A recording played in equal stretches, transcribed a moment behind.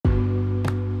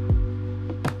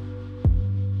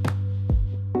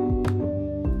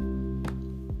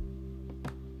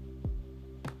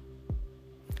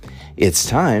It's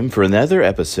time for another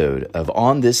episode of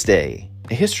On This Day,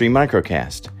 a history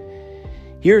microcast.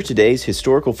 Here are today's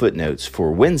historical footnotes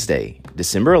for Wednesday,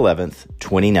 December 11th,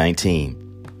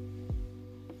 2019.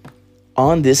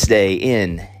 On this day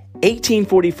in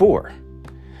 1844,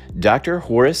 Dr.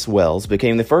 Horace Wells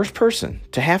became the first person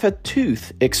to have a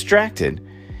tooth extracted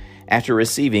after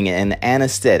receiving an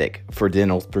anesthetic for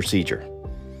dental procedure.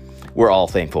 We're all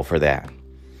thankful for that.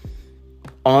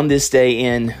 On this day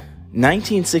in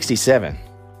 1967,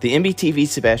 the MTV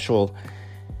special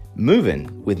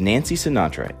Movin' with Nancy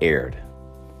Sinatra aired.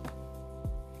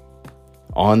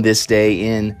 On this day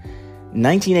in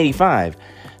 1985,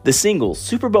 the single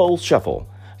Super Bowl Shuffle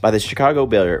by the Chicago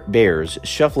Bears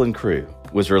Shufflin' Crew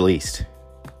was released.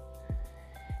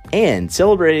 And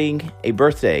celebrating a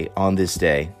birthday on this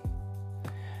day,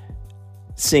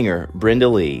 singer Brenda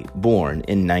Lee, born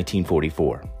in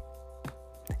 1944.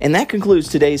 And that concludes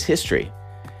today's history.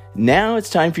 Now it's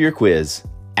time for your quiz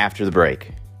after the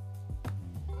break.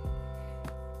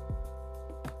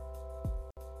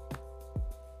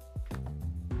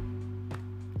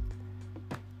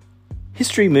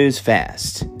 History moves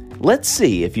fast. Let's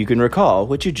see if you can recall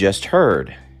what you just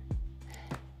heard.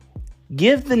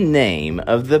 Give the name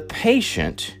of the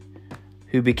patient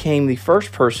who became the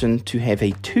first person to have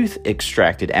a tooth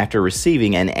extracted after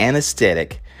receiving an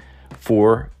anesthetic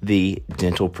for the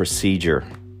dental procedure.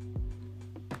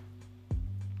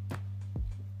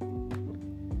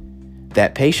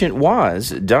 That patient was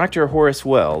Dr. Horace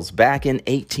Wells back in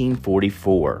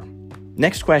 1844.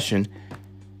 Next question.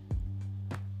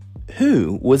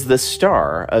 Who was the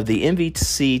star of the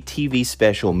NBC TV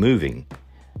special Movin',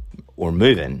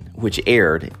 which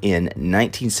aired in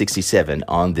 1967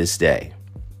 on this day?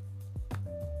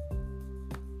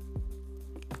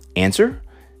 Answer,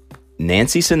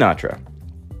 Nancy Sinatra.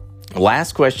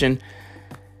 Last question.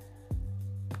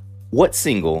 What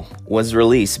single was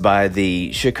released by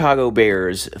the Chicago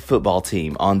Bears football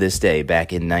team on this day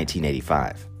back in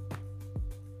 1985?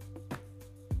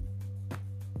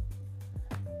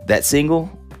 That single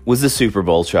was the Super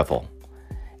Bowl Shuffle.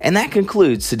 And that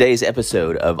concludes today's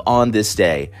episode of On This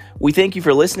Day. We thank you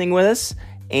for listening with us,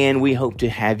 and we hope to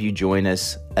have you join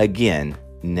us again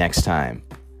next time.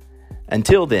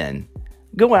 Until then,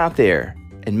 go out there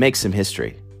and make some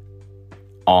history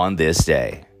on this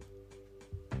day.